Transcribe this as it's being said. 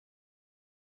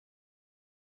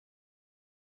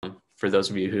For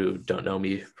those of you who don't know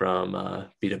me from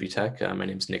bwtech, my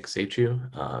name is Nick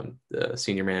Zajciw. I'm the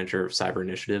Senior Manager of Cyber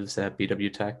Initiatives at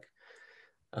bwtech.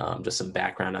 Just some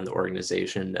background on the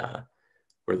organization.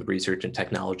 We're the research and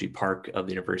technology park of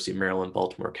the University of Maryland,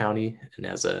 Baltimore County. And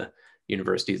as a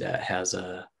university that has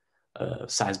a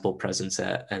sizable presence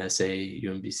at NSA,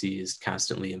 UMBC is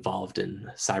constantly involved in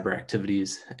cyber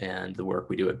activities, and the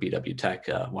work we do at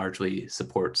bwtech largely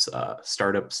supports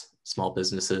startups, small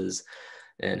businesses,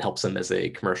 and helps them as they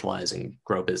commercialize and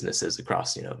grow businesses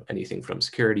across anything from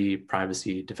security,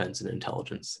 privacy, defense, and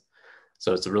intelligence.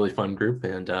 So it's a really fun group,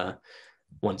 and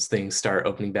once things start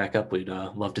opening back up, we'd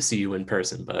love to see you in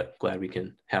person, but glad we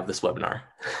can have this webinar.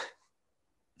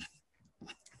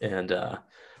 And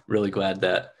really glad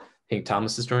that Hank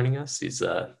Thomas is joining us. He's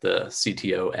the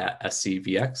CTO at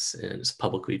SCVX, and is a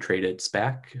publicly traded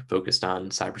SPAC focused on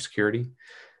cybersecurity.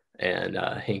 And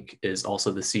Hank is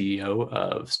also the CEO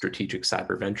of Strategic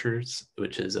Cyber Ventures,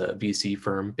 which is a VC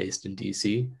firm based in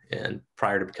DC. And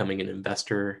prior to becoming an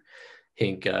investor,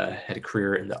 Hank had a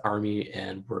career in the Army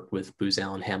and worked with Booz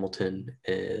Allen Hamilton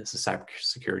as a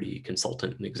cybersecurity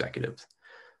consultant and executive.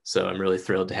 So I'm really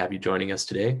thrilled to have you joining us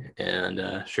today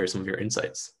and share some of your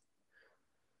insights.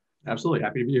 Absolutely,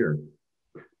 happy to be here.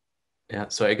 Yeah,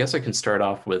 so I guess I can start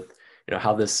off with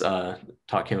how this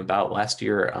talk came about last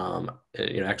year.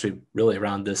 Actually really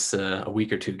around this a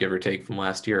week or two, give or take, from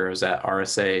last year. I was at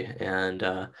RSA, and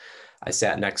I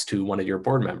sat next to one of your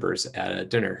board members at a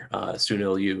dinner,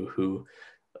 Sunil Yu, who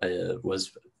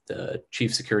was the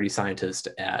chief security scientist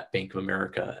at Bank of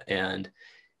America. And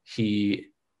he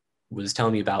was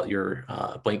telling me about your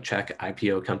blank check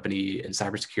IPO company in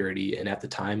cybersecurity. And at the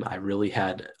time, I really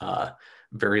had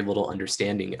very little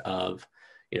understanding of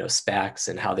SPACs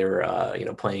and how they're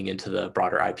playing into the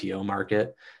broader IPO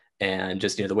market. And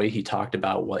just the way he talked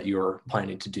about what you're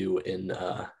planning to do in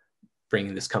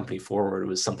bringing this company forward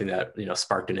was something that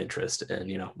sparked an interest.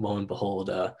 And lo and behold,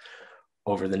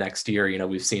 over the next year,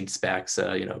 we've seen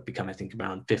SPACs become, I think,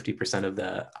 around 50% of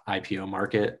the IPO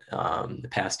market. The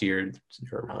past year, there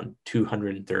were around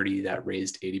 230 that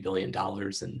raised $80 billion,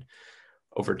 and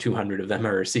over 200 of them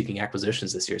are seeking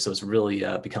acquisitions this year. So it's really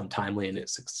become timely, and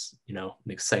it's an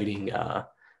exciting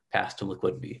path to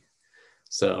liquidity.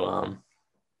 So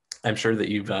I'm sure that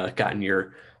you've gotten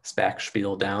your SPAC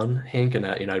spiel down, Hank, and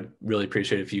I'd really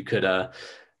appreciate if you could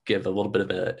give a little bit of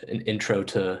an intro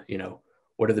to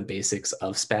what are the basics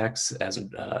of SPACs as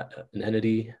an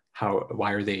entity,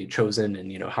 why are they chosen,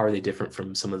 and how are they different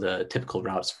from some of the typical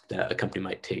routes that a company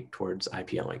might take towards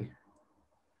IPOing?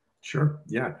 Sure.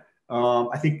 Yeah.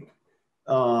 I think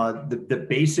the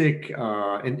basic,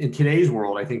 in today's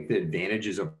world, I think the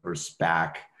advantages of a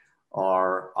SPAC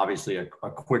are obviously a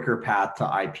quicker path to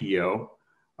IPO,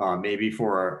 maybe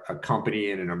for a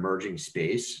company in an emerging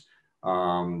space.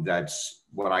 That's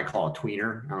what I call a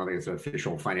tweener. I don't think it's an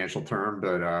official financial term,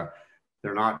 but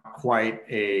they're not quite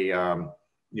a,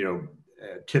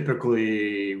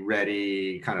 typically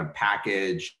ready, kind of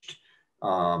packaged,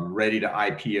 ready to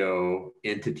IPO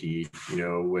entity,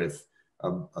 with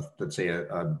let's say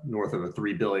a north of a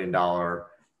 $3 billion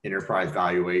enterprise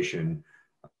valuation.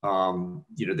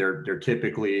 They're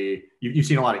typically, you've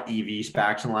seen a lot of EV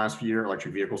SPACs in the last year,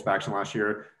 electric vehicle SPACs in the last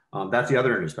year. That's the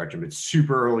other end of the spectrum. It's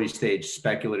super early stage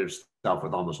speculative stuff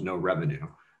with almost no revenue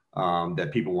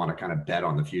that people want to kind of bet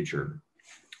on the future.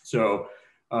 So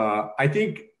I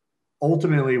think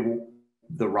ultimately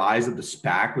the rise of the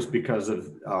SPAC was because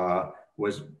of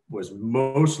was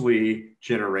mostly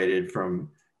generated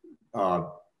from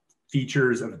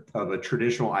features of a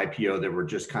traditional IPO that were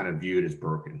just kind of viewed as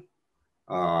broken.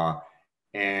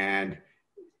 And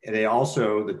they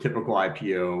also, the typical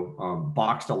IPO,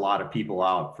 boxed a lot of people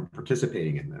out from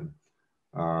participating in them.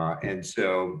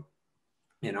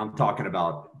 And I'm talking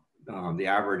about the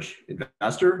average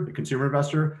investor, the consumer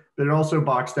investor, but it also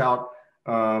boxed out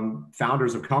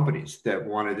founders of companies that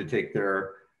wanted to take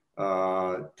their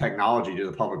technology to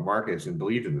the public markets and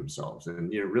believed in themselves.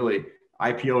 And really,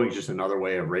 IPOing is just another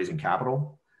way of raising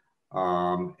capital.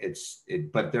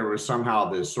 But there was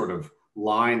somehow this sort of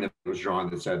line that was drawn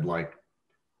that said, like,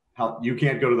 how you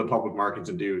can't go to the public markets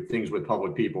and do things with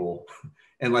public people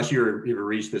unless you've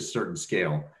reached this certain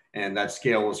scale. And that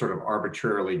scale was sort of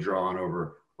arbitrarily drawn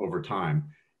over time.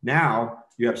 Now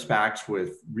you have SPACs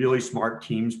with really smart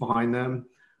teams behind them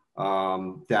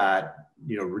that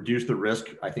reduce the risk,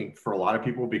 I think, for a lot of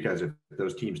people, because if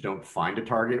those teams don't find a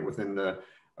target within the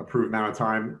approved amount of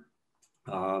time,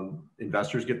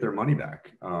 investors get their money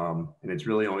back. And it's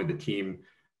really only the team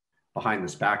behind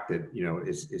the SPAC that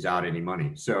is out any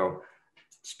money. So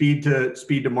speed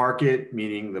to market,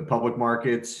 meaning the public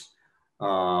markets,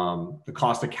 the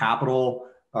cost of capital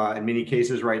in many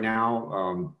cases right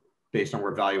now, based on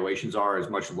where valuations are, is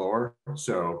much lower.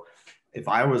 So if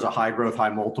I was a high growth, high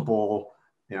multiple,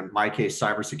 in my case,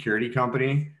 cybersecurity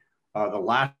company, the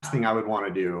last thing I would want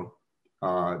to do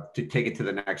to take it to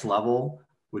the next level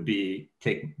would be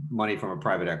take money from a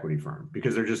private equity firm,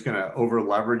 because they're just going to over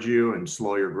leverage you and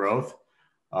slow your growth.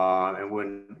 And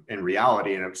when in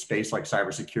reality, in a space like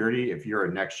cybersecurity, if you're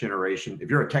a next generation, if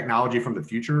you're a technology from the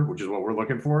future, which is what we're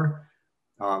looking for,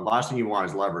 last thing you want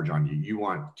is leverage on you. You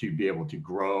want to be able to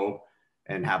grow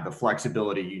and have the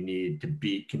flexibility you need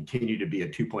to continue to be a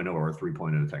 2.0 or a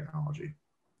 3.0 technology.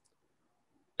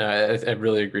 I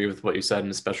really agree with what you said,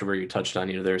 and especially where you touched on,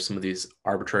 there's some of these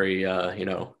arbitrary,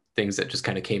 things that just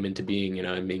kind of came into being,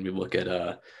 and made me look at,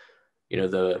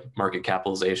 the market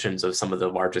capitalizations of some of the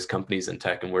largest companies in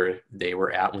tech and where they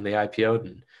were at when they IPO'd.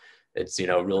 And it's,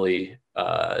 really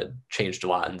changed a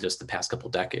lot in just the past couple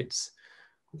of decades.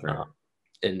 Right.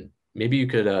 And maybe you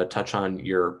could touch on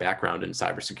your background in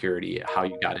cybersecurity, how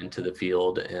you got into the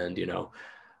field, and,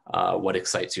 what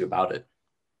excites you about it.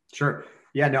 Sure.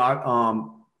 Yeah,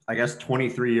 no, I guess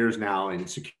 23 years now in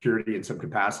security in some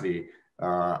capacity.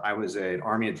 I was an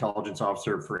Army intelligence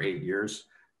officer for 8 years.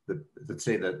 Let's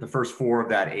say that the first 4 of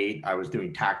that 8, I was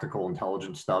doing tactical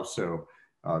intelligence stuff. So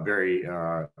very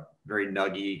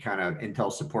nuggy kind of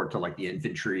intel support to like the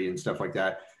infantry and stuff like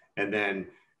that. And then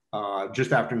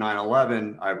just after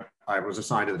 9/11, I was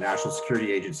assigned to the National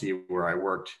Security Agency, where I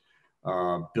worked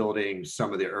building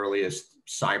some of the earliest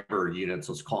cyber units,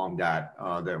 let's call them that,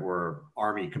 that were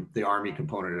the Army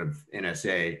component of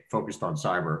NSA focused on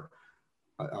cyber.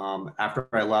 After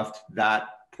I left that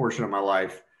portion of my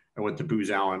life, I went to Booz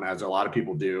Allen, as a lot of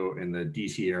people do in the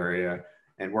DC area,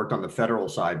 and worked on the federal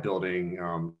side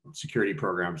building security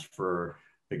programs for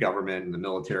the government and the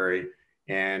military.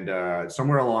 And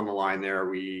somewhere along the line there,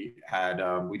 we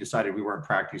decided we weren't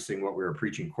practicing what we were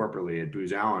preaching corporately at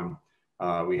Booz Allen.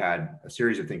 We had a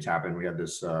series of things happen. We had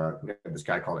this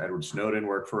guy called Edward Snowden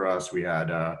work for us. We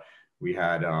were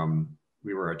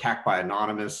attacked by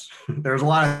Anonymous. There was a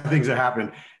lot of things that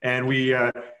happened, and we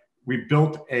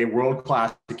built a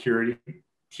world-class security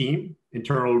team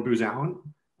internal to Booz Allen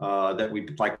that we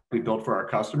built for our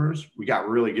customers. We got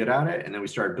really good at it, and then we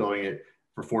started building it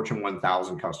for Fortune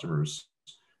 1000 customers,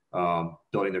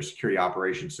 building their security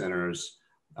operations centers,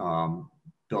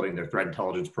 building their threat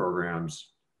intelligence programs.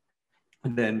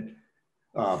 And then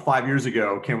 5 years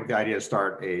ago, came with the idea to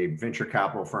start a venture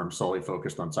capital firm solely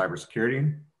focused on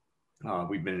cybersecurity.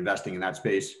 We've been investing in that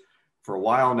space for a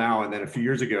while now. And then a few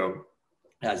years ago,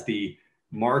 as the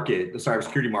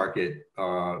cybersecurity market,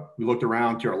 we looked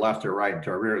around to our left, to our right, and to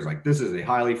our rear. It was like, this is a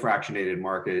highly fractionated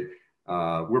market.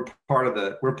 We've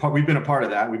been a part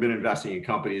of that. We've been investing in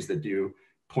companies that do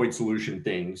point solution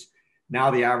things.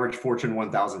 Now the average Fortune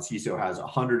 1000 CISO has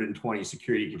 120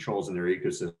 security controls in their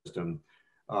ecosystem.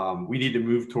 We need to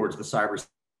move towards the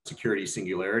cybersecurity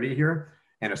singularity here.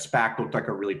 And a SPAC looked like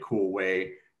a really cool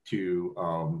way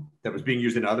that was being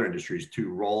used in other industries to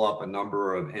roll up a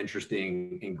number of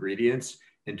interesting ingredients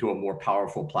into a more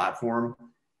powerful platform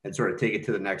and sort of take it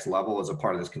to the next level as a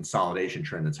part of this consolidation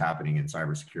trend that's happening in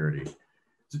cybersecurity.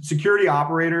 Security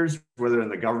operators, whether in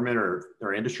the government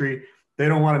or industry, they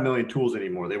don't want a million tools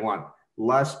anymore. They want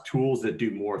less tools that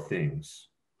do more things.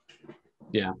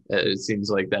 Yeah, it seems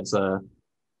like that's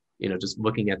just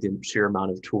looking at the sheer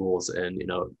amount of tools and,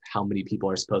 how many people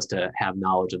are supposed to have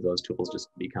knowledge of those tools just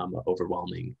become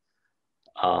overwhelming.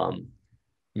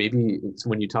 Maybe it's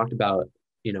when you talked about,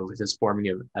 this forming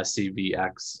of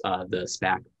SCVX, the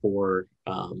SPAC for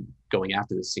going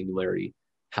after the singularity,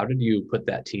 how did you put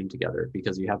that team together?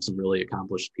 Because you have some really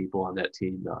accomplished people on that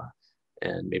team,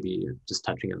 and maybe just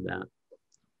touching on that.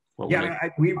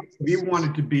 We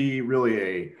wanted to be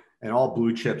really an all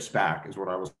blue chip SPAC is what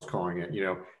I was calling it.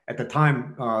 At the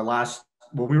time,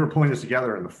 we were pulling this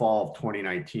together in the fall of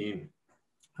 2019.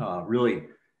 Really,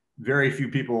 very few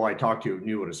people I talked to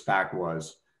knew what a SPAC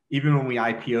was. Even when we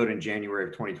IPO'd in January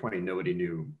of 2020, nobody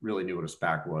really knew what a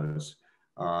SPAC was.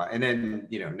 And then,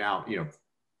 now,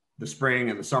 the spring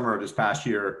and the summer of this past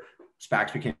year,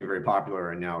 SPACs became very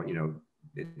popular, and now,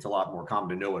 it's a lot more common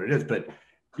to know what it is. But,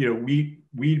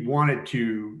 we wanted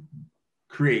to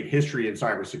create history in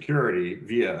cybersecurity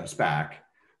via a SPAC.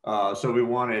 So we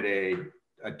wanted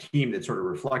a team that sort of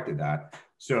reflected that.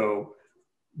 So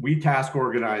we task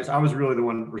organized. I was really the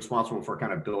one responsible for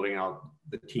kind of building out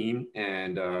the team.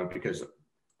 And because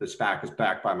the SPAC is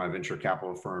backed by my venture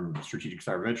capital firm, Strategic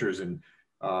Cyber Ventures. And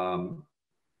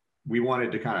we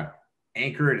wanted to kind of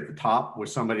anchor it at the top with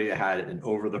somebody that had an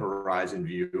over the horizon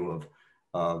view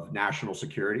of national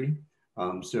security.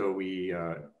 So we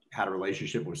had a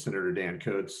relationship with Senator Dan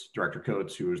Coates, Director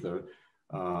Coates, who was the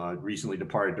recently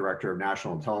departed director of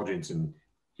national intelligence, and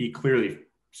he clearly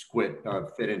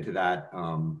fit into that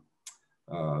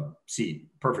seat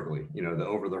perfectly, you know, the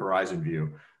over the horizon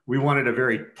view. We wanted a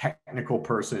very technical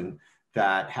person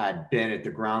that had been at the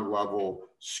ground level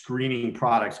screening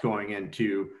products going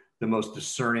into the most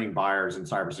discerning buyers in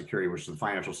cybersecurity, which is the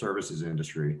financial services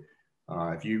industry.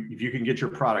 If you can get your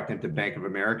product into Bank of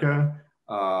America,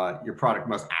 your product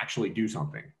must actually do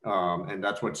something. And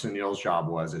that's what Sunil's job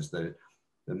was, is the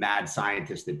mad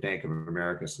scientist at Bank of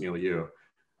America, Sunil Yu.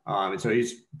 And so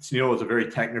Sunil was a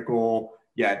very technical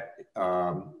yet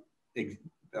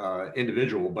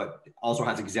individual, but also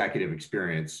has executive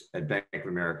experience at Bank of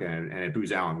America and at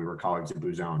Booz Allen. We were colleagues at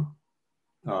Booz Allen.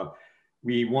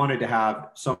 We wanted to have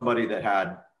somebody that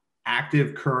had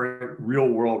active, current, real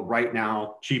world, right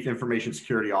now, chief information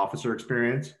security officer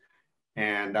experience.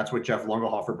 And that's what Jeff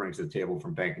Lungelhofer brings to the table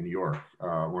from Bank of New York,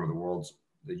 one of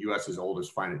the US's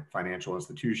oldest financial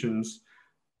institutions.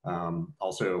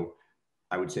 Also,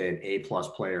 I would say an A+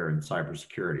 player in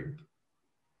cybersecurity.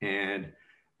 And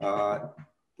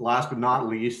last but not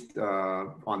least,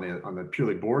 on the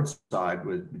purely board side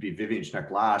would be Vivian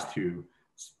Schneck-Last, who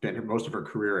spent most of her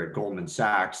career at Goldman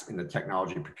Sachs in the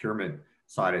technology procurement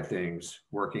side of things,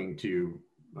 working to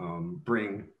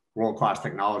bring world-class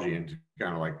technology into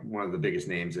kind of like one of the biggest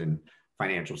names in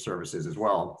financial services as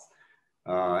well.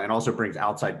 And also brings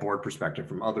outside board perspective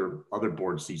from other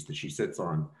board seats that she sits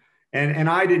on. And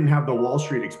I didn't have the Wall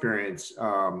Street experience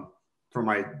from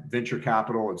my venture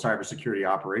capital and cybersecurity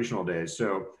operational days.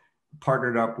 So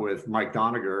partnered up with Mike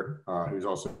Doniger, who's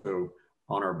also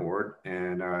on our board.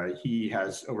 And he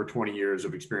has over 20 years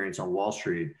of experience on Wall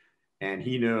Street. And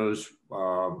he knows,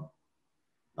 I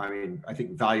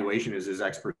think valuation is his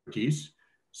expertise.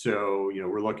 So, you know,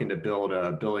 we're looking to build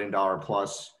a $1 billion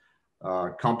plus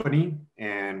company.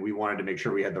 And we wanted to make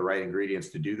sure we had the right ingredients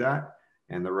to do that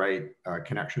and the right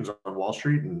connections on Wall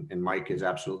Street. And Mike has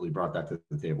absolutely brought that to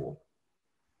the table.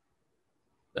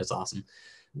 That's awesome.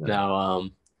 Yeah. Now,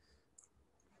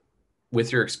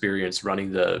 with your experience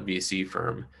running the VC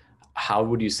firm, how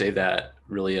would you say that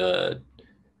really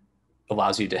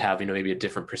allows you to have, you know, maybe a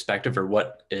different perspective, or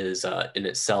what is in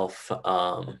itself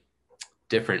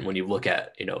different when you look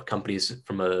at, you know, companies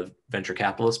from a venture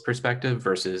capitalist perspective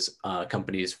versus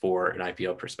companies for an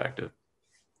IPO perspective?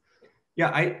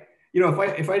 Yeah,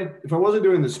 if I wasn't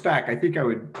doing the SPAC, I think I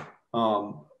would,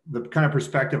 the kind of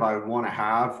perspective I would want to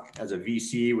have as a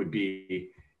VC would be,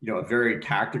 you know, a very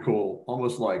tactical,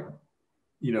 almost like,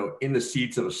 you know, in the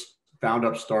seats of a found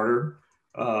up starter,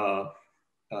 a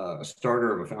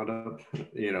starter of a found up,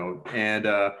 you know, and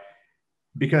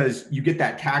because you get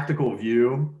that tactical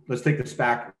view. Let's take the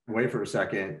SPAC away for a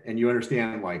second, and you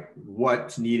understand like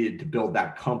what's needed to build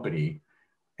that company.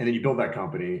 And then you build that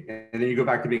company, and then you go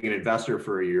back to being an investor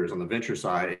for years on the venture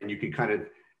side, and you can kind of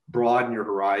broaden your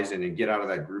horizon and get out of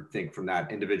that groupthink from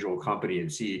that individual company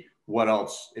and see what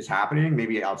else is happening,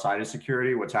 maybe outside of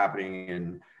security, what's happening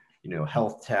in, you know,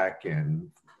 health tech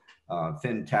and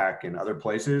fintech and other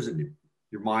places, and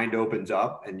your mind opens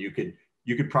up, and you could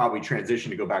probably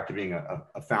transition to go back to being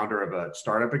a founder of a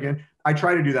startup again. I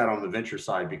try to do that on the venture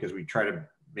side because we try to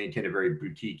maintain a very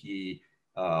boutique-y,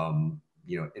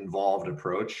 you know, involved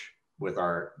approach with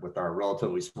our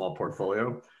relatively small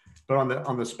portfolio. But on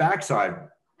the SPAC side,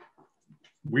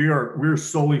 we're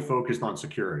solely focused on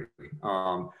security.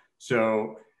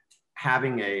 So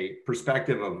having a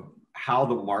perspective of how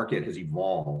the market has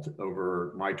evolved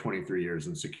over my 23 years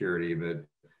in security, but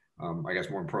I guess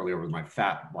more importantly over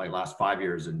my last 5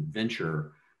 years in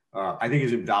venture, I think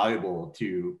is invaluable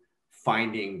to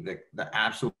finding the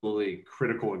absolutely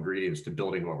critical ingredients to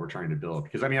building what we're trying to build.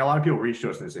 Because I mean, a lot of people reach to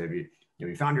us and they say, "Have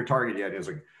you found your target yet?" And it's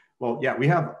like, well, yeah, we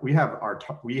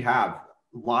have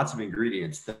lots of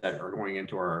ingredients that are going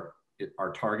into our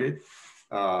target.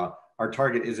 Our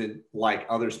target isn't like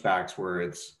other SPACs where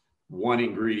it's one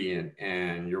ingredient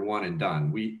and you're one and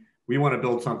done. We want to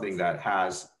build something that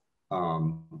has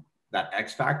that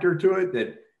X factor to it,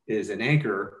 that is an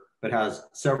anchor, but has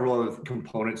several other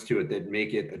components to it that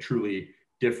make it a truly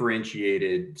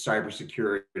differentiated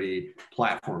cybersecurity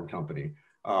platform company.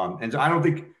 And so I don't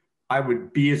think I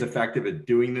would be as effective at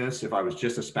doing this if I was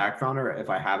just a SPAC founder, if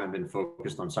I haven't been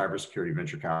focused on cybersecurity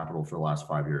venture capital for the last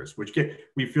 5 years, which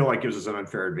we feel like gives us an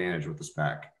unfair advantage with the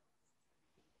SPAC.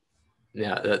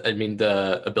 Yeah, I mean,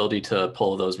 the ability to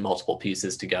pull those multiple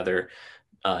pieces together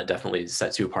definitely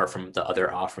sets you apart from the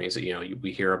other offerings that, you know,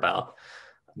 we hear about.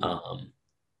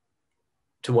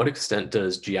 To what extent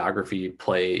does geography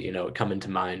play, you know, come into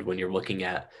mind when you're looking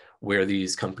at where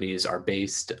these companies are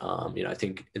based? You know, I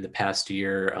think in the past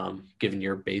year, given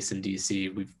your base in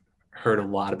DC, we've heard a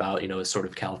lot about, is sort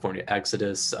of California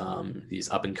exodus, these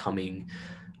up and coming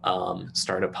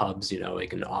startup hubs,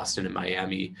 like in Austin and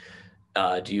Miami.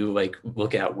 Do you like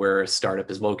look at where a startup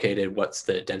is located? What's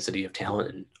the density of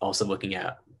talent, and also looking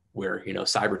at where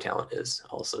cyber talent is?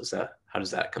 Also, how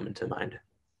does that come into mind?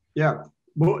 Yeah,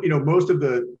 well, most of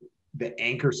the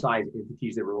anchor size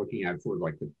entities that we're looking at for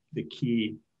like the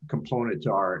key component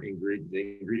to our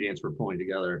the ingredients we're pulling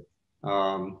together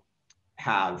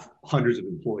have hundreds of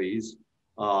employees,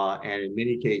 and in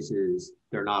many cases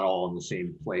they're not all in the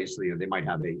same place. They might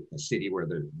have a city where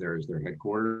there's their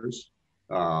headquarters,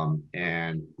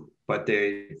 but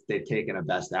they've taken a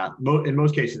in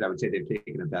most cases I would say they've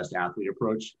taken a best athlete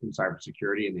approach in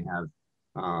cybersecurity, and they have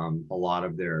a lot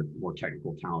of their more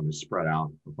technical talent is spread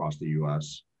out across the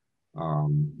U.S.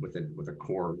 With a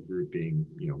core group being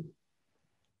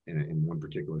in one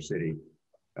particular city,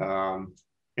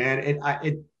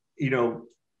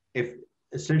 if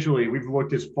essentially we've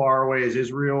looked as far away as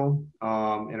Israel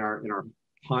in our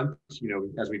hunt,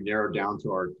 as we've narrowed down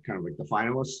to our kind of like the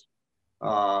finalists.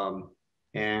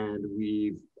 And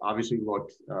we've obviously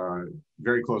looked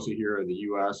very closely here in the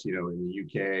U.S., in the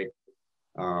U.K.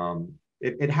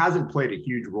 It hasn't played a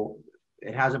huge role.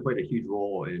 It hasn't played a huge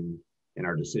role in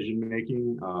our decision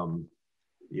making.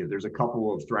 There's a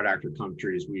couple of threat actor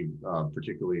countries we've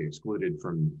particularly excluded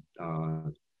from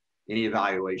any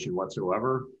evaluation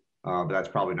whatsoever, but that's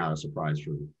probably not a surprise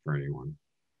for anyone.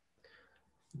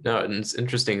 No, and it's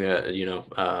interesting that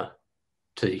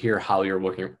to hear how you're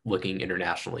looking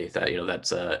internationally. That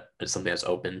that's something that's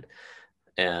open,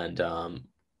 and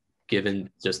given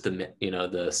just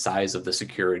the size of the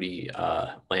security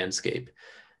landscape,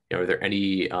 are there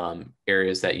any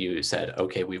areas that you said,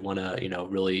 okay, we want to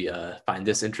really find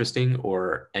this interesting,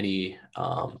 or any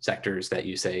sectors that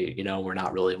you say we're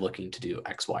not really looking to do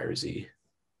X, Y, or Z?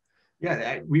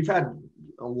 Yeah, we've had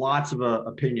lots of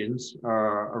opinions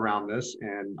around this,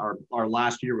 and our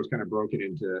last year was kind of broken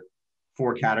into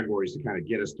 4 categories to kind of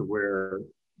get us to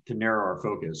narrow our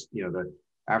focus.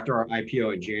 After our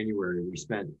IPO in January, we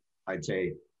spent, I'd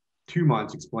say, 2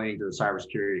 months explaining to the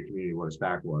cybersecurity community what a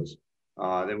SPAC was.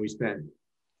 Then we spent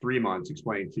 3 months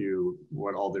explaining to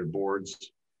all the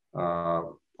boards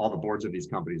of these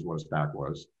companies what a SPAC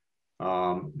was.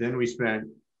 Then we spent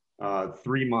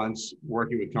 3 months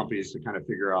working with companies to kind of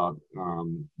figure out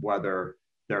whether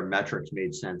their metrics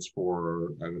made sense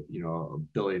for a $1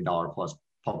 billion plus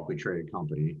publicly traded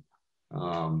company.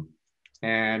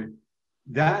 And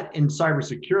that in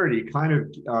cybersecurity kind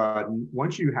of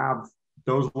once you have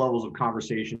those levels of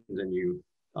conversations and you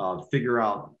figure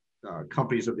out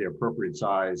companies of the appropriate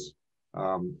size,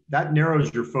 that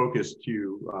narrows your focus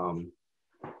to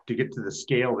get to the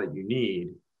scale that you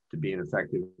need to be an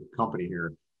effective company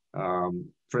here.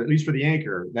 For at least for the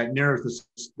anchor, that narrows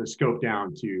the scope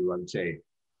down to, I would say,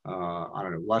 I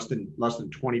don't know, less than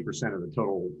 20% of the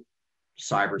total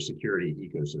cybersecurity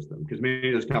ecosystem, because many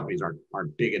of those companies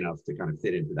aren't big enough to kind of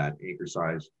fit into that anchor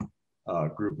size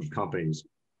group of companies.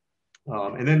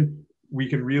 And then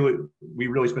we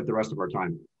really spent the rest of our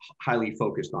time highly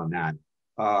focused on that.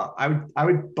 I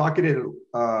would bucket it,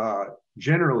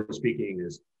 generally speaking,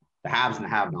 as the haves and the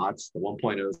have-nots, the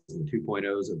 1.0s and the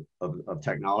 2.0s of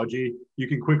technology. You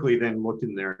can quickly then look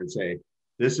in there and say,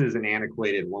 this is an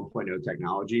antiquated 1.0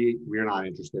 technology. We're not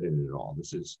interested in it at all.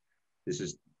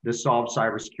 This solves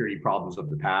cybersecurity problems of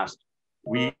the past.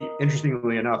 We,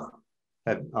 interestingly enough,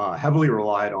 have heavily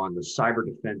relied on the Cyber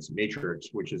Defense Matrix,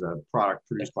 which is a product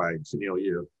produced by Sunil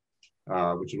Yu,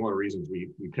 which is one of the reasons we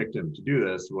picked him to do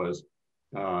this. Was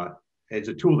it's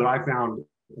a tool that I found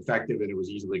effective, and it was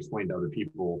easily explained to other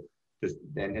people,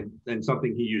 and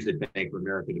something he used at Bank of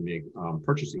America to make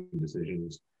purchasing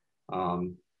decisions.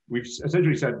 We've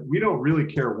essentially said, we don't really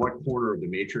care what corner of the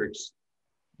matrix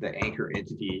the anchor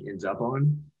entity ends up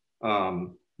on.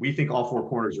 We think all 4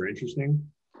 corners are interesting,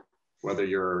 whether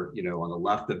you're on the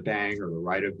left of bang or the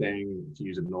right of bang, to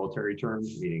use a military term,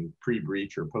 meaning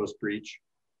pre-breach or post-breach.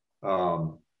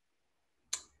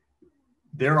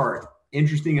 There are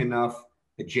interesting enough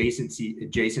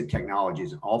adjacent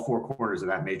technologies in all 4 corners of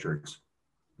that matrix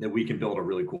that we can build a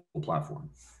really cool platform.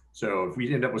 So if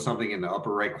we end up with something in the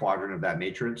upper right quadrant of that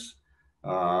matrix,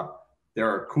 there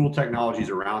are cool technologies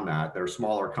around that. There are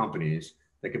smaller companies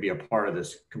that could be a part of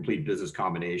this complete business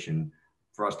combination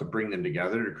for us to bring them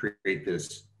together to create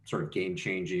this sort of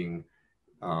game-changing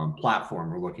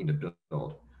platform we're looking to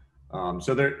build.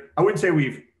 So I wouldn't say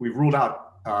we've ruled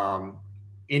out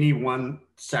any one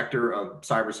sector of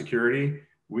cybersecurity,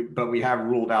 but we have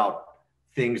ruled out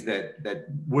things that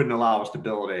wouldn't allow us to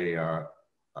build a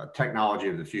technology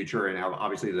of the future. And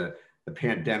obviously the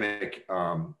pandemic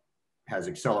has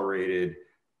accelerated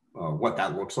what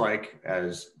that looks like,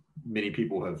 as many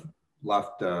people have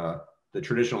left the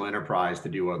traditional enterprise to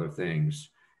do other things.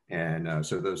 And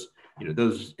so those,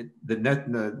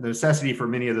 the necessity for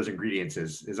many of those ingredients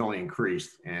is only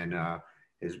increased and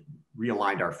has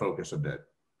realigned our focus a bit.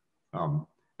 I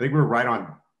think we're right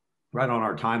on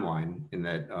our timeline in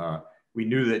that we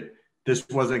knew that this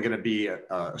wasn't going to be a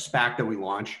SPAC that we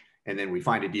launch and then we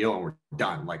find a deal and we're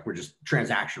done. Like, we're just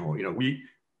transactional.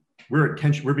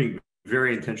 We're being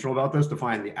very intentional about this to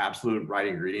find the absolute right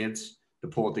ingredients to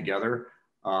pull it together.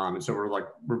 And so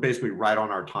we're basically right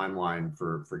on our timeline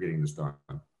for getting this done.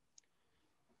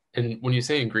 And when you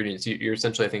say ingredients, you're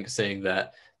essentially, I think, saying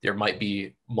that there might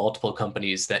be multiple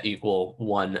companies that equal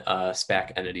one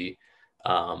SPAC entity.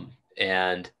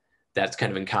 And that's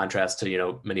kind of in contrast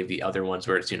to, many of the other ones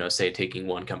where it's, say, taking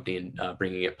one company and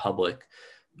bringing it public.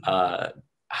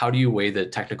 How do you weigh the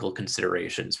technical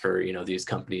considerations for, these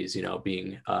companies,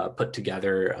 being put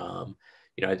together?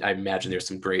 I imagine there's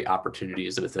some great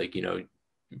opportunities with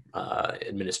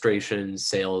administration,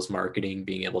 sales, marketing,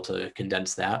 being able to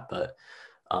condense that. But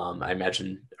I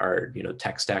imagine our,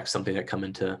 tech stack something that come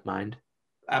into mind.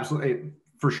 Absolutely,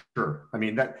 for sure. I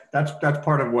mean, that's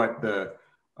part of what the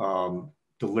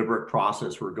deliberate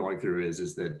process we're going through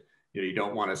is that you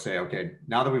don't want to say, okay,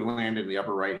 now that we've landed in the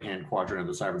upper right-hand quadrant of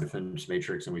the cyber defense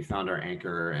matrix and we found our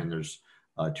anchor and there's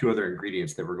two other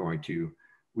ingredients that we're going to,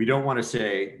 we don't want to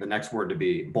say the next word to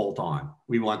be bolt on.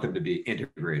 We want them to be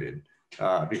integrated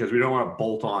because we don't want to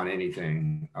bolt on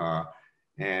anything.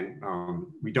 And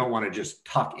we don't want to just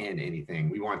tuck in anything.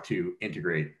 We want to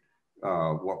integrate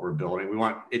what we're building. We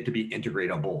want it to be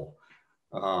integratable.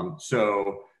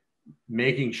 So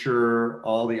making sure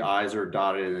all the I's are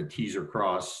dotted and the T's are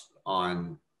crossed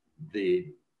on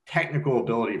the technical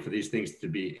ability for these things to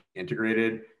be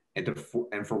integrated and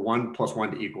for 1 +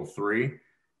 1 to = 3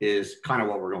 is kind of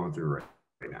what we're going through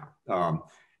right now.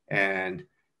 And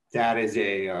that is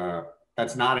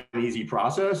that's not an easy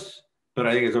process, but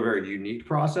I think it's a very unique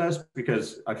process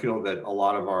because I feel that a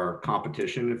lot of our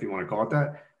competition, if you want to call it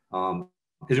that,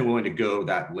 isn't willing to go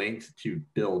that length to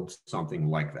build something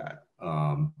like that.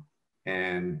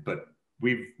 But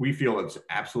we feel it's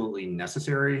absolutely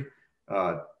necessary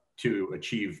to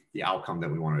achieve the outcome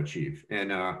that we want to achieve.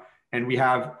 And we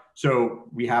have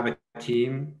a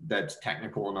team that's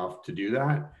technical enough to do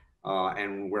that.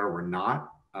 And where we're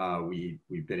not,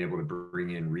 we've been able to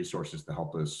bring in resources to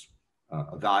help us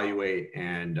evaluate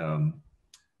and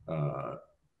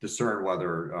discern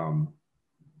whether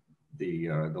the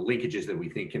linkages that we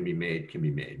think can be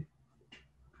made.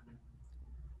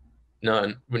 No,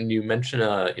 and when you mention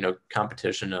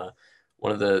competition,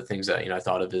 one of the things that I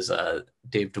thought of is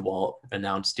Dave DeWalt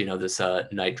announced this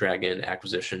Night Dragon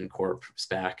Acquisition Corp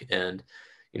SPAC, and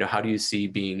how do you see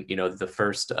being the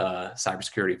first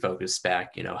cybersecurity focused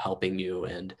SPAC helping you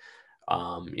and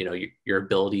your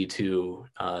ability to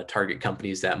target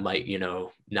companies that might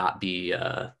not be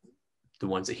the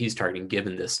ones that he's targeting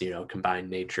given this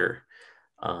combined nature.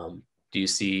 Do you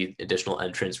see additional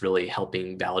entrants really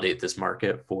helping validate this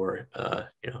market for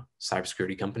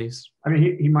cybersecurity companies? I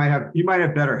mean, he might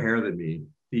have better hair than me.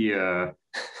 No,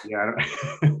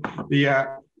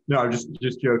 I'm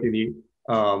just joking.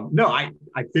 No, I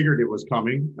figured it was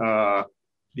coming.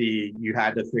 You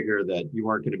had to figure that you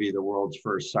weren't going to be the world's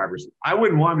first I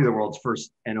wouldn't want to be the world's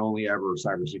first and only ever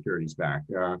cybersecurity SPAC.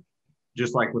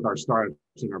 Just like with our startups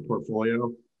in our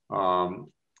portfolio,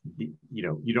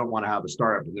 you don't want to have a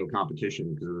startup with no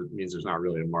competition because it means there's not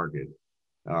really a market.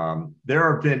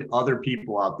 There have been other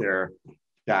people out there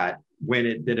that, when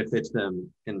it benefits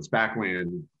them in SPAC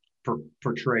land,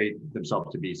 portray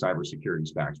themselves to be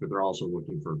cybersecurity SPACs, but they're also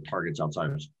looking for targets outside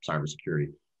of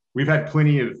cybersecurity. We've had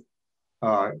plenty of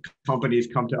companies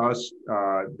come to us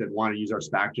that want to use our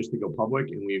SPAC just to go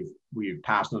public, and we've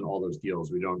passed on all those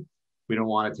deals. We don't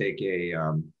want to take a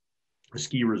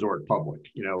ski resort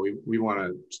public. We want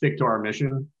to stick to our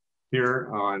mission here.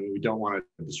 We don't want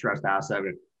a distressed asset.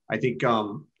 I think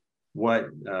what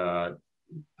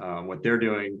they're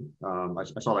doing, I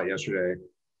saw that yesterday.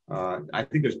 I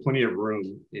think there's plenty of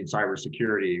room in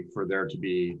cybersecurity for there to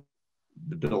be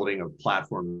the building of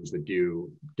platforms that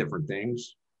do different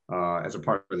things as a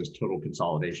part of this total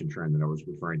consolidation trend that I was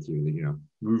referring to. That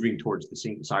moving towards the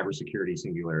cybersecurity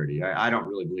singularity. I don't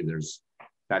really believe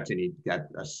that's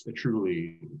a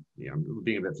truly,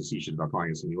 being a bit facetious about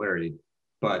calling it singularity,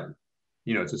 but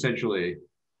it's essentially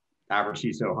average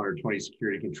CISO 120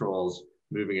 security controls,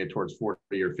 moving it towards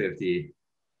 40 or 50,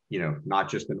 not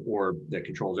just an orb that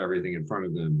controls everything in front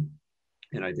of them.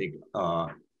 And I think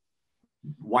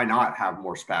why not have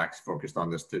more SPACs focused on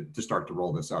this to start to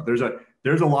roll this out? There's a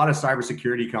lot of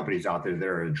cybersecurity companies out there that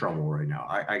are in trouble right now.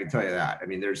 I can tell you that. I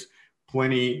mean, there's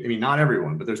plenty. I mean, not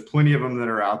everyone, but there's plenty of them that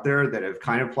are out there that have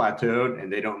kind of plateaued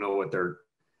and they don't know what their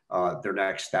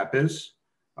next step is.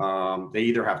 They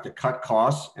either have to cut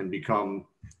costs and become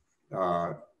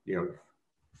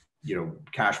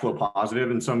cash flow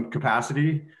positive in some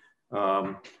capacity,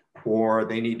 or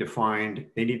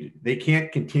they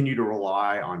can't continue to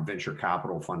rely on venture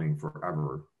capital funding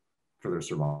forever for their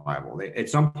survival. At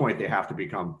some point, they have to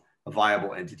become a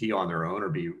viable entity on their own or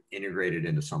be integrated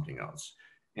into something else.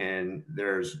 And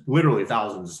there's literally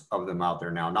thousands of them out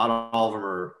there now. Not all of them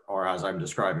are as I'm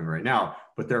describing right now,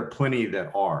 but there are plenty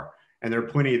that are. And there are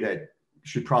plenty that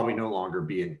should probably no longer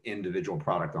be an individual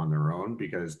product on their own,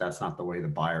 because that's not the way the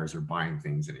buyers are buying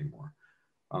things anymore.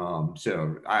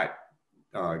 So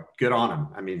good on them.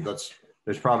 I mean,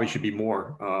 there's probably should be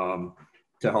more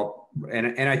to help.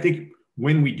 And I think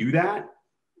when we do that,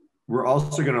 we're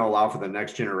also going to allow for the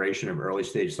next generation of early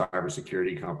stage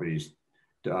cybersecurity companies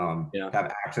to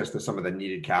have access to some of the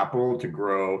needed capital to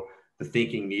grow the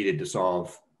thinking needed to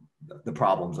solve the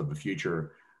problems of the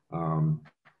future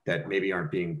that maybe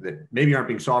aren't being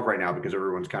solved right now because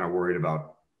everyone's kind of worried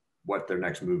about what their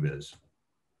next move is.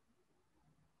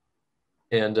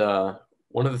 And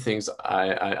one of the things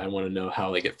I want to know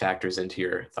how like it factors into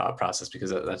your thought process, because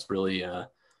that's really a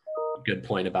good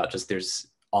point about just there's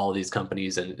all these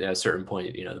companies, and at a certain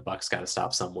point, the buck's got to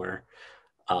stop somewhere.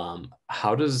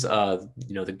 How does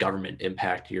the government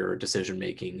impact your decision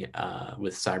making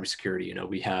with cybersecurity?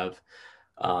 We have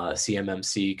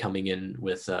CMMC coming in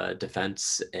with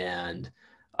defense and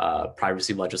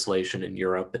privacy legislation in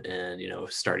Europe, and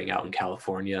starting out in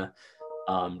California.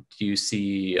 Do you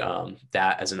see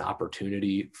that as an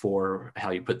opportunity for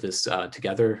how you put this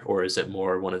together, or is it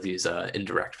more one of these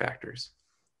indirect factors?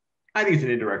 I think it's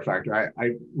an indirect factor.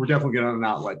 We're definitely going to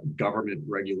not let government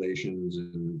regulations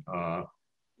and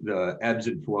the ebbs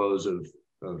and flows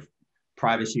of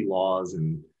privacy laws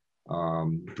and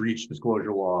breach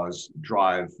disclosure laws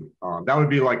drive. That would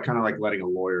be kind of like letting a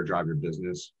lawyer drive your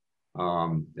business,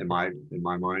 in my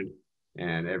mind.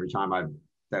 And every time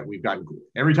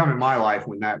in my life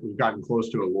when we've gotten close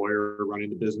to a lawyer running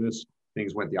the business,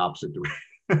 things went the opposite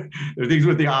direction. Things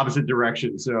went the opposite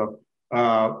direction. So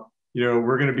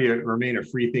we're going to remain a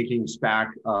free thinking SPAC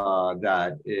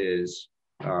that is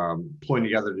pulling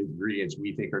together the ingredients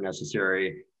we think are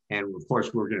necessary. And of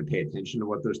course, we're going to pay attention to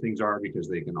what those things are, because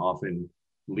they can often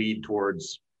lead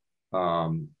towards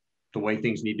the way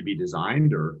things need to be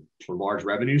designed, or for large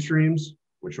revenue streams,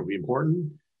 which will be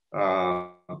important.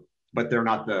 But they're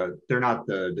not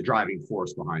the driving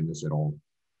force behind this at all.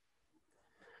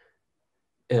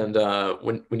 And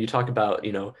when you talk about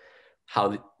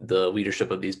how the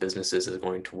leadership of these businesses is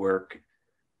going to work,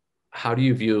 how do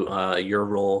you view your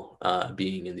role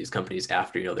being in these companies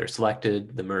after they're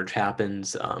selected, the merge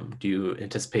happens? Do you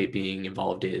anticipate being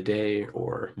involved day to day,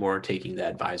 or more taking the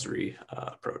advisory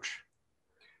approach?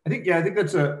 I think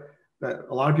that's that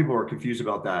a lot of people are confused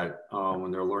about that when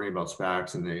they're learning about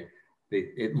SPACs, and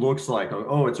it looks like,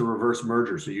 oh, it's a reverse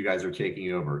merger, so you guys are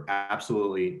taking over.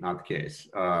 Absolutely not the case.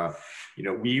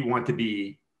 We want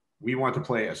to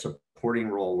play a supporting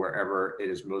role wherever it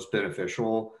is most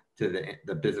beneficial to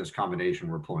the business combination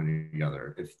we're pulling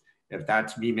together. If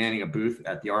that's me manning a booth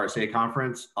at the RSA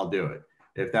conference, I'll do it.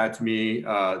 If that's me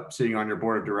sitting on your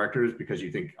board of directors because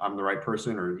you think I'm the right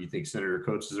person, or you think Senator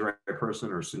Coates is the right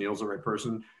person, or Sunil's the right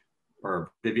person,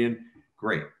 or Vivian,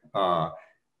 great. But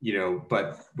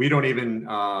we don't even,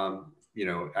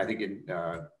 I think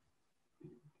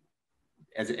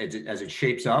as it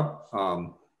shapes up,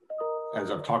 as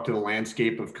I've talked to the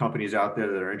landscape of companies out there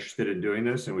that are interested in doing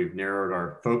this, and we've narrowed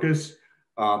our focus,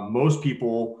 most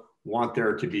people want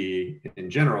there to be, in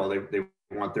general, they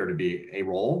want there to be a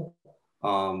role.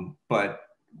 But,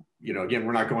 again,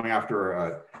 we're not going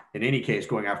after, in any case,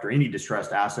 going after any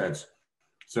distressed assets.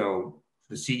 So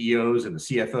the CEOs and the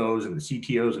CFOs and the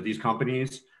CTOs of these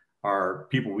companies are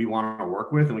people we want to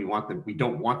work with, and we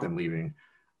don't want them leaving.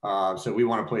 So we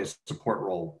want to play a support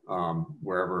role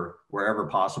wherever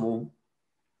possible.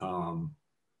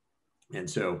 And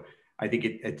so I think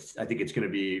it's going to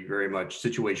be very much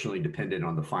situationally dependent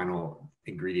on the final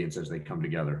ingredients as they come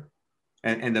together,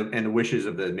 and the wishes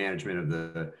of the management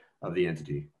of the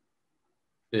entity.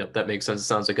 Yeah, that makes sense. It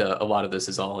sounds like a lot of this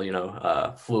is all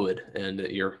fluid, and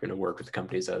you're going to work with the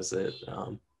companies as it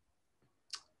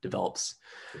develops.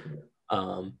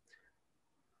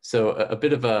 So a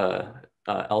bit of a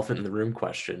elephant in the room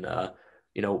question.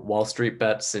 Wall Street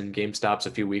Bets and GameStops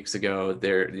a few weeks ago,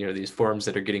 these forums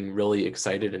that are getting really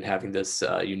excited and having this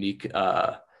unique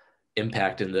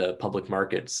impact in the public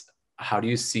markets, how do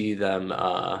you see them,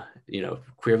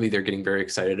 clearly they're getting very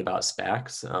excited about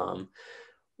SPACs.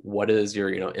 What is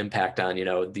your, impact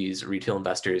on, these retail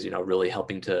investors, really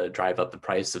helping to drive up the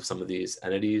price of some of these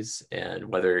entities, and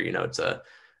whether, it's a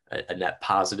net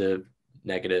positive,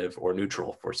 negative, or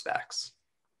neutral for SPACs?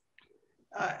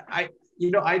 I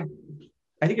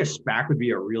think a SPAC would be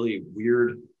a really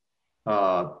weird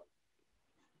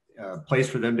place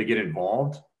for them to get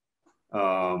involved.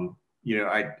 Like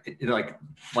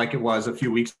it was a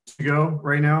few weeks ago.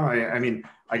 Right now,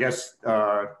 I guess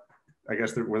where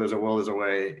there's a will, there's a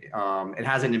way. It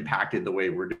hasn't impacted the way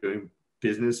we're doing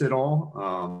business at all.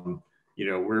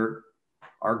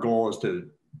 Our goal is to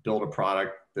build a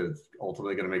product that's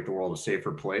ultimately going to make the world a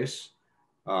safer place.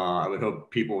 I would hope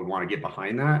people would want to get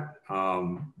behind that.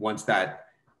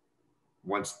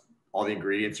 Once all the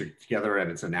ingredients are together and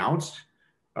it's announced,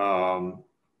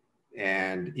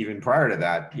 and even prior to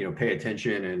that, pay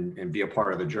attention and be a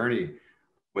part of the journey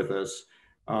with us.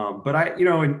 But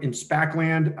in SPAC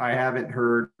land, I haven't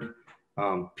heard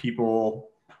people.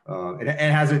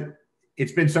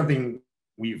 It's been something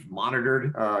we've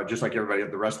monitored, just like everybody,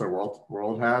 the rest of the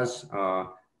world has.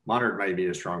 Monitored might be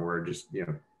a strong word. Just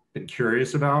been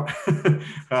curious about,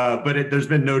 but there's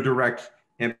been no direct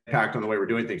impact on the way we're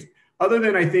doing things. Other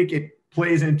than I think it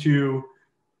plays into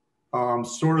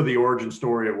sort of the origin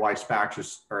story of why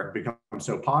SPACs have become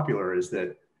so popular, is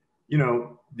that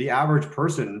the average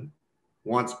person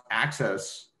wants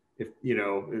access. If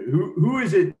who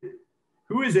is it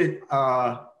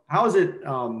how is it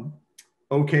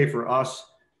okay for us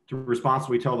to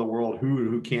responsibly tell the world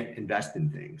who can't invest in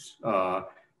things?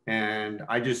 And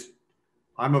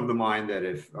I'm of the mind that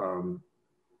if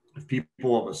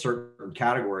people of a certain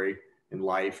category in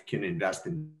life can invest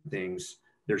in things,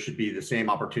 there should be the same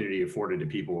opportunity afforded to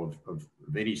people of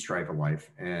any stripe of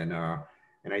life. And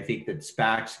I think that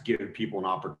SPACs give people an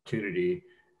opportunity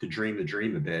to dream the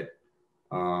dream a bit,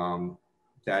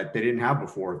 that they didn't have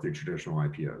before through traditional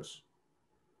IPOs.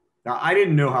 Now, I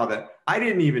didn't know how that, I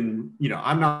didn't even,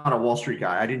 I'm not a Wall Street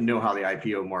guy. I didn't know how the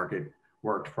IPO market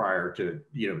worked prior to,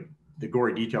 the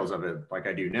gory details of it like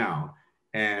I do now.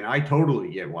 And I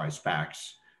totally get why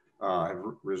SPACs have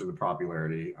risen to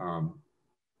popularity.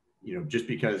 Just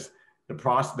because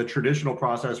the traditional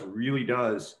process really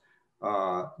does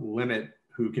limit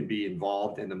who can be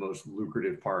involved in the most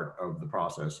lucrative part of the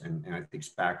process. And I think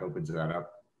SPACs opens that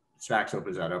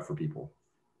up for people.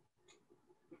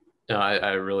 No,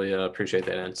 I really appreciate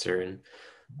that answer. And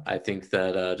I think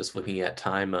that just looking at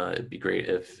time, it'd be great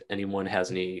if anyone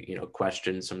has any,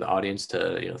 questions from the audience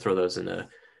to, throw those in the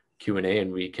Q&A,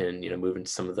 and we can, move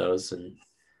into some of those. And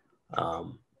I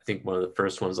think one of the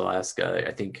first ones I'll ask,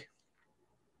 I think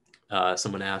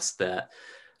someone asked that,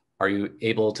 are you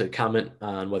able to comment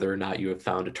on whether or not you have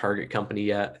found a target company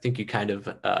yet? I think you kind of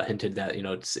hinted that,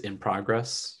 it's in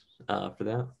progress for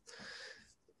that.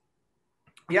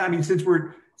 Yeah, since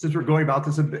we're going about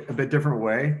this a bit different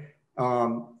way,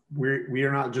 we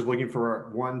are not just looking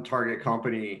for one target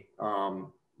company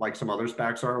like some other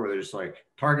SPACs are, where they're just like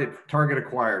target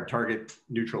acquired, target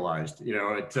neutralized.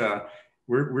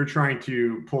 We're trying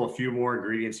to pull a few more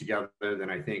ingredients together than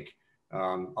I think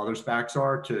other SPACs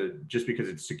are, just because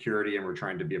it's security and we're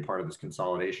trying to be a part of this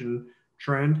consolidation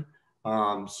trend.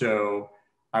 So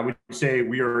I would say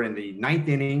we are in the 9th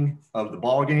inning of the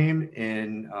ball game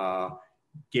in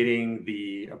getting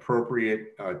the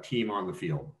appropriate team on the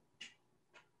field.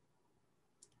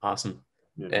 Awesome.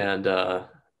 Yeah. And I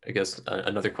guess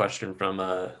another question from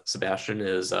Sebastian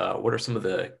is, what are some of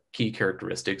the key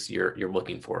characteristics you're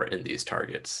looking for in these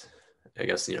targets? I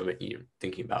guess, you're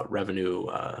thinking about revenue.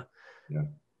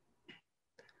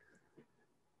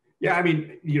 Yeah,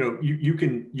 you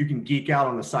can geek out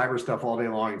on the cyber stuff all day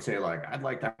long and say, like, I'd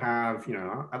like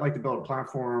to build a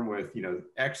platform with,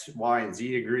 X, Y, and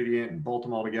Z ingredient and bolt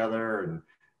them all together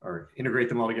or integrate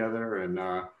them all together. And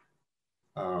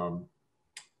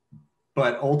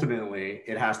but ultimately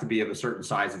it has to be of a certain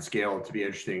size and scale to be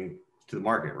interesting to the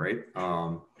market, right?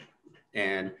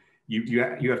 And you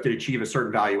have to achieve a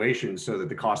certain valuation so that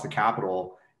the cost of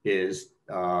capital is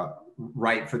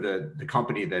right for the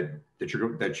company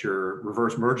that you're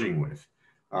reverse merging with.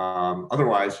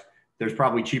 Otherwise, there's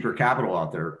probably cheaper capital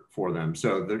out there for them.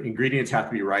 So the ingredients have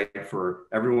to be right for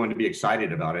everyone to be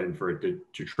excited about it and for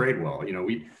it to trade well.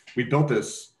 We built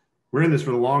this. We're in this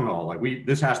for the long haul. Like we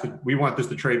want this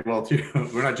to trade well too.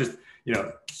 We're not just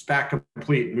SPAC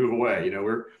complete and move away.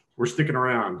 We're sticking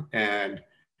around. And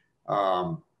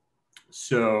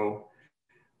so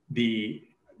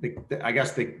I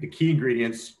guess the key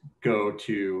ingredients go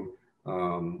to,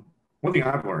 one thing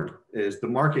I've learned is the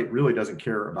market really doesn't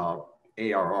care about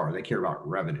ARR. They care about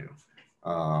revenue.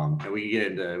 And we can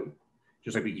get into,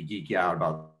 just like we could geek out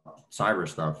about cyber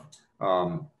stuff,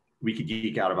 we could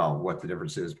geek out about what the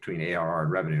difference is between ARR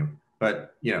and revenue.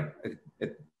 But,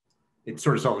 it's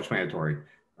sort of self-explanatory.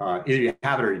 Either you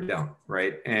have it or you don't,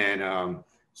 right? And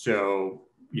so,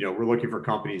 we're looking for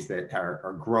companies that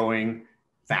are growing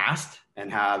fast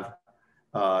and have,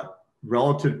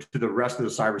 relative to the rest of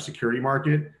the cybersecurity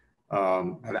market,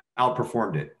 have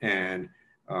outperformed it. And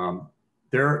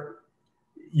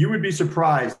you would be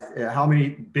surprised at how many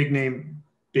big name,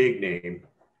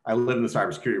 I live in the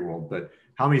cybersecurity world, but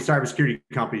how many cybersecurity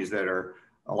companies that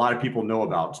a lot of people know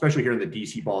about, especially here in the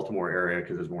DC, Baltimore area,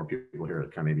 because there's more people here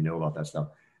that kind of maybe know about that stuff,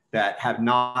 that have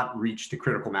not reached the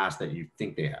critical mass that you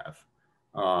think they have.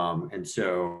 And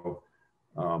so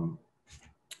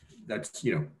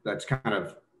that's kind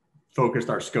of focused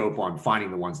our scope on finding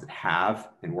the ones that have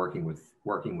and working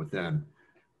with them.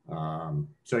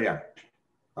 So yeah,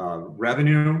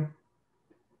 revenue,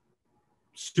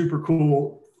 super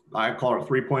cool. I call it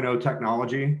 3.0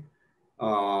 technology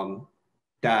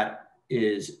that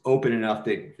is open enough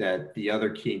that the other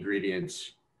key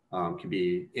ingredients can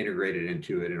be integrated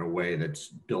into it in a way that's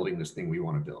building this thing we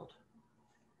want to build.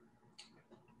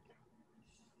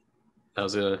 That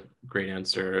was a great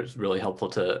answer. It's really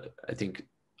helpful I think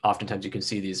oftentimes you can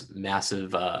see these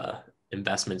massive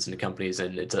investments into companies,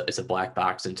 and it's a black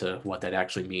box into what that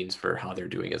actually means for how they're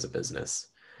doing as a business.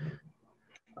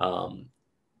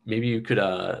 Maybe you could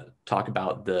talk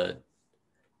about the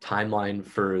timeline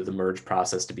for the merge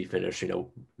process to be finished.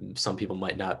 Some people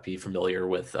might not be familiar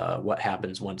with what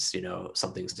happens once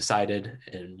something's decided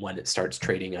and when it starts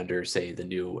trading under, say, the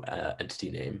new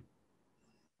entity name.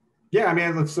 Yeah, I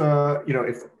mean, let's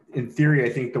if in theory, I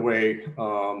think the way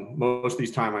most of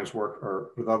these timelines work,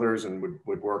 or with others, and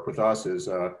would work with us, is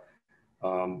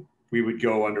we would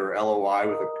go under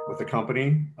LOI with a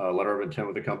company, letter of intent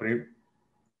with a company,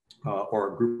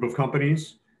 or a group of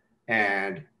companies,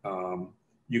 and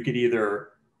you could either,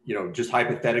 just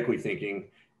hypothetically thinking,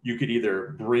 you could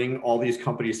either bring all these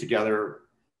companies together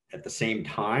at the same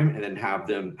time and then have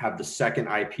the second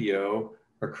IPO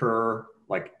occur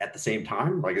like at the same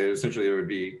time. Like essentially they would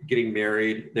be getting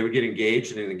married, they would get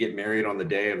engaged and then get married on the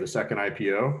day of the second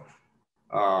IPO.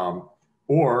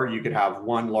 Or you could have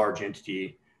one large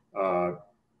entity,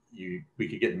 we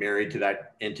could get married to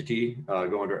that entity,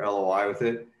 go under LOI with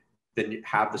it, then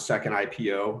have the second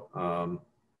IPO,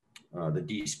 the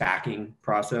de-SPACing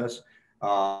process.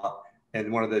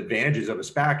 And one of the advantages of a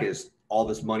SPAC is all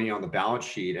this money on the balance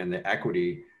sheet and the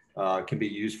equity can be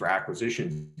used for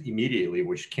acquisitions immediately,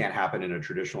 which can't happen in a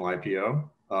traditional IPO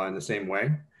in the same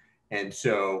way. And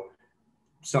so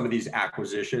some of these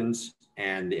acquisitions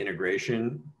and the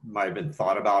integration might have been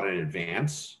thought about in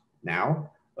advance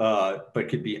now, but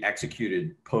could be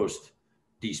executed post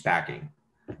de-SPACing.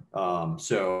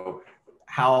 So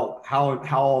how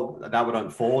that would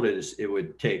unfold is it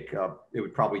would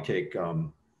probably take,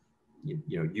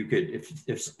 you could,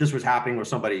 if this was happening with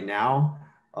somebody now,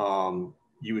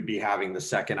 you would be having the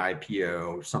second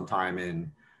IPO sometime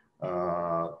in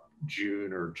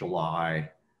June or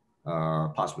July,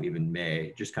 possibly even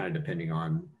May, just kind of depending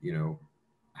on,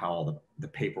 how the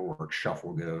paperwork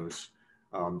shuffle goes.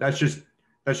 That's just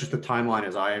the timeline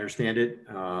as I understand it,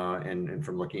 and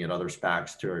from looking at other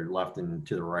SPACs to the left and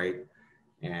to the right,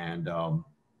 and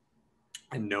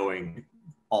knowing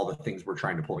all the things we're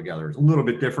trying to pull together. It's a little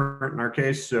bit different in our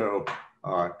case, so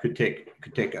could take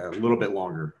a little bit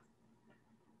longer.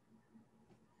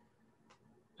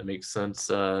 That makes sense.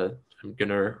 I'm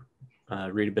gonna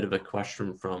read a bit of a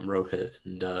question from Rohit,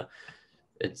 and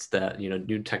it's that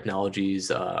new technologies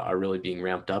are really being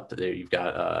ramped up. There you've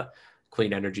got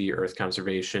clean energy, earth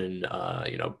conservation,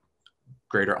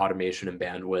 greater automation and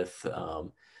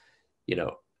bandwidth.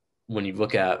 When you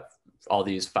look at all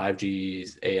these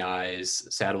 5Gs, AIs,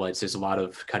 satellites, there's a lot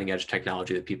of cutting edge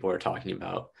technology that people are talking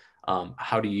about.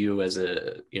 How do you, as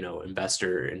a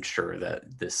investor, ensure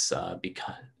that this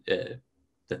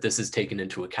that this is taken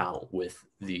into account with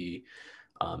the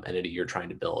entity you're trying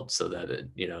to build, so that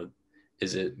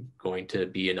is it going to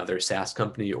be another SaaS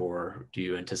company, or do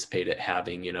you anticipate it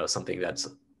having something that's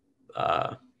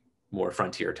more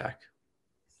frontier tech?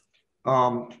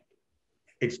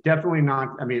 It's definitely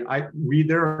not. I mean,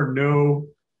 there are no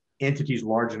entities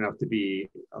large enough to be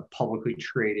publicly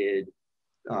traded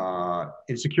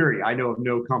in security. I know of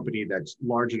no company that's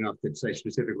large enough that say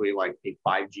specifically like a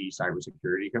 5G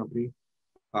cybersecurity company.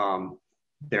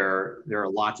 There are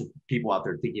lots of people out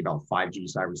there thinking about 5G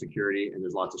cybersecurity, and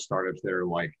there's lots of startups that are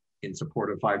like in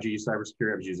support of 5G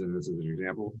cybersecurity. I was using this as an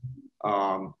example.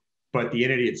 but the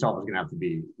entity itself is going to have to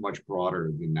be much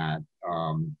broader than that,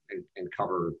 and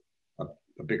cover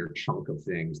a bigger chunk of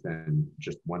things than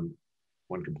just one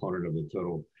component of the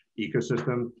total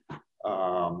ecosystem.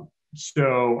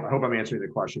 So I hope I'm answering the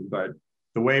question, but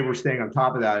the way we're staying on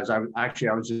top of that is I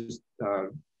was just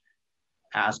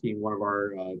asking one of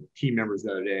our team members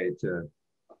the other day to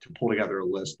pull together a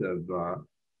list of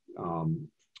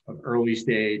early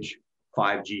stage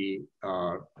 5G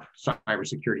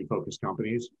cybersecurity focused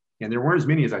companies, and there weren't as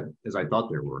many as I thought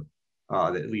there were,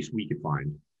 that at least we could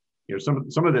find. You know,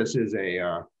 some of this is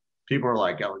people are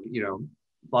like, you know,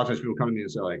 a lot of times people come to me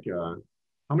and say like,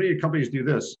 how many companies do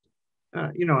this?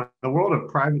 You know, in the world of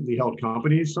privately held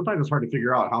companies, sometimes it's hard to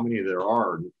figure out how many there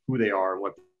are, who they are, and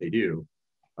what they do,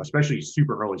 especially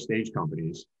super early stage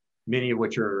companies, many of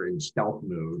which are in stealth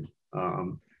mode.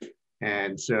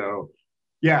 And so,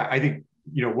 yeah, I think,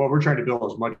 you know, what we're trying to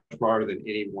build is much broader than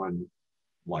any one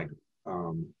like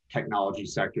technology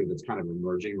sector that's kind of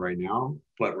emerging right now,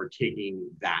 but we're taking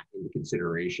that into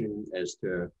consideration as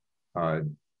to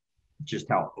just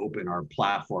how open our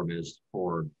platform is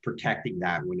for protecting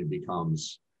that when it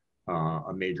becomes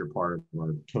a major part of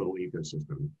our total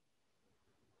ecosystem.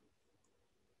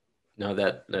 No,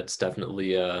 that's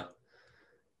definitely you're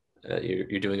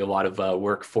doing a lot of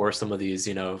work for some of these,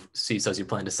 you know, CISOs you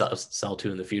plan to sell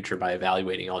to in the future by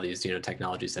evaluating all these, you know,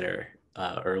 technologies that are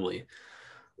early.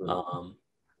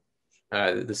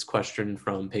 This question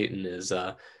from Peyton is,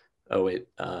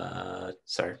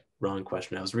 sorry, wrong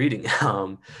question. I was reading.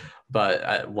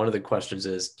 But one of the questions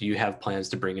is, do you have plans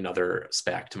to bring another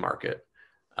SPAC to market?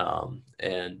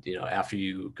 And, you know, after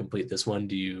you complete this one,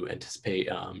 do you anticipate,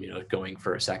 you know, going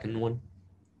for a second one?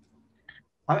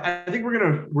 I think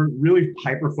we're really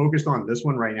hyper focused on this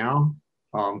one right now.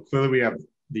 Clearly we have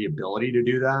the ability to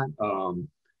do that.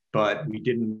 But we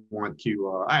didn't want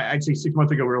to, I'd say 6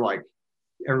 months ago, we were like,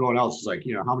 everyone else is like,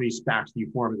 you know, how many SPACs do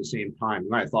you form at the same time?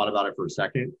 And I thought about it for a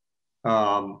second.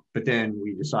 But then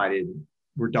we decided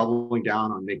we're doubling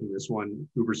down on making this one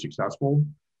uber successful.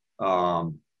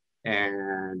 And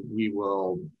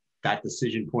that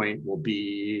decision point will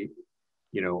be,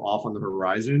 you know, off on the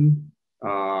horizon,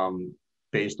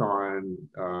 based on,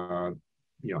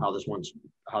 you know, how this one's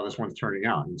turning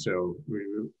out. And so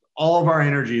all of our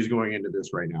energy is going into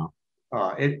this right now.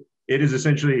 It is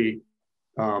essentially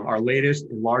our latest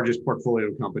and largest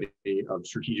portfolio company of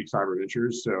strategic cyber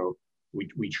ventures. So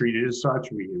we treat it as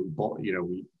such. We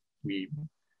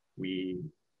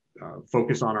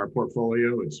focus on our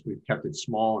portfolio. We've kept it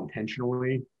small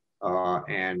intentionally,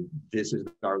 and this is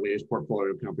our latest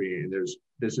portfolio company. And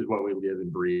this is what we live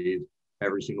and breathe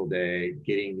every single day,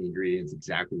 getting the ingredients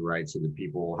exactly right so that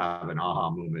people have an aha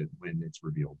moment when it's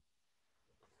revealed.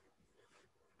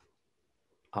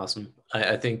 Awesome.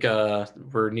 I think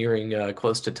we're nearing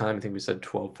close to time. I think we said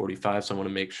 12:45. So I want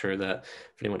to make sure that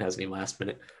if anyone has any last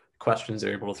minute questions,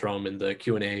 they're able to throw them in the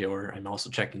Q&A, or I'm also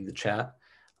checking the chat.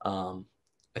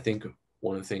 I think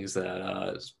one of the things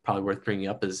that is probably worth bringing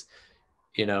up is,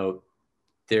 you know,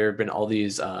 there have been all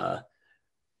these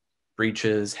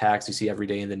breaches, hacks you see every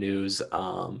day in the news.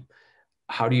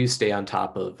 How do you stay on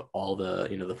top of all the,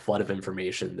 you know, the flood of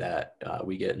information that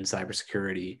we get in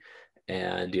cybersecurity?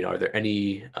 And, you know, are there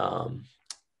any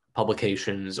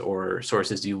publications or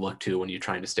sources you look to when you're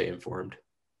trying to stay informed?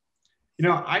 You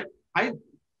know,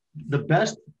 the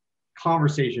best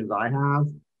conversations I have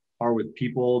are with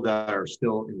people that are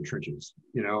still in the trenches.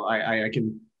 You know, I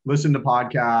can listen to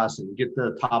podcasts and get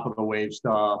the top of the wave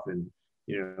stuff, and,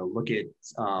 you know, look at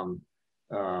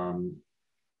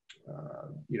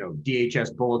you know,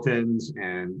 DHS bulletins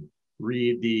and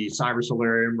read the Cyber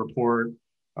Solarium report,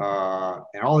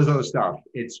 and all this other stuff.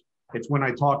 It's when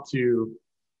I talk to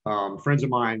friends of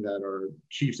mine that are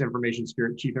chief information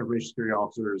security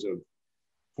officers of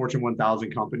Fortune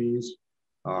 1000 companies,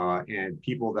 and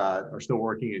people that are still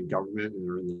working in government and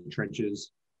are in the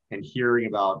trenches, and hearing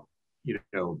about, you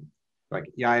know, like,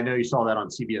 yeah, I know you saw that on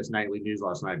CBS Nightly News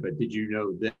last night, but did you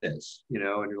know this? You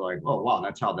know, and you're like, oh wow,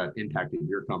 that's how that impacted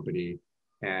your company,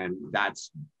 and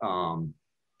that's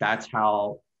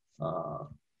how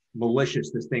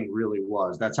malicious this thing really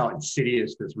was. That's how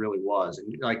insidious this really was.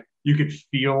 And like, you could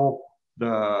feel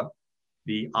the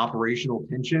operational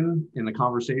tension in the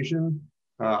conversation.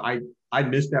 I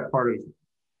missed that part of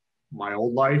my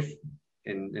old life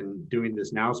and doing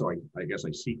this now. So I guess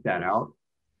I seek that out.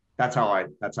 That's how I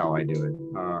do it.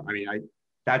 I mean,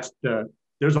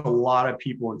 there's a lot of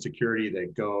people in security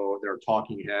that they're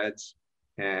talking heads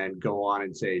and go on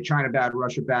and say, China bad,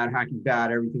 Russia bad, hacking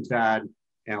bad, everything's bad.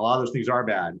 And a lot of those things are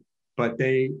bad, but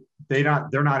they're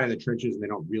not in the trenches and they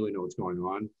don't really know what's going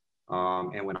on.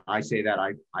 And when I say that,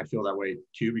 I feel that way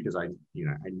too, because I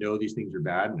know these things are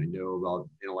bad, and I know about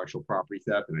intellectual property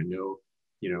theft, and I know,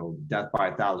 death by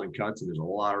 1,000 cuts, and there's a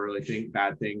lot of really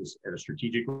bad things at a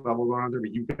strategic level going on there.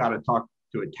 But you've got to talk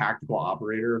to a tactical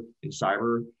operator in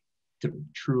cyber to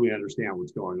truly understand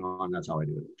what's going on. That's how I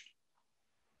do it.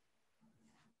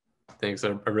 Thanks. I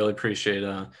really appreciate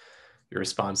your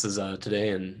responses today,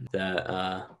 and that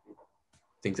I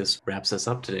think this wraps us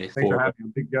up today. Thanks for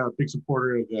having me. I'm a big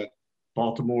supporter of the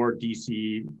Baltimore,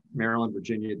 DC, Maryland,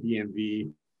 Virginia,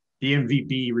 DMV,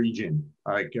 DMVB region.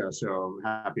 So I'm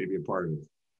happy to be a part of it.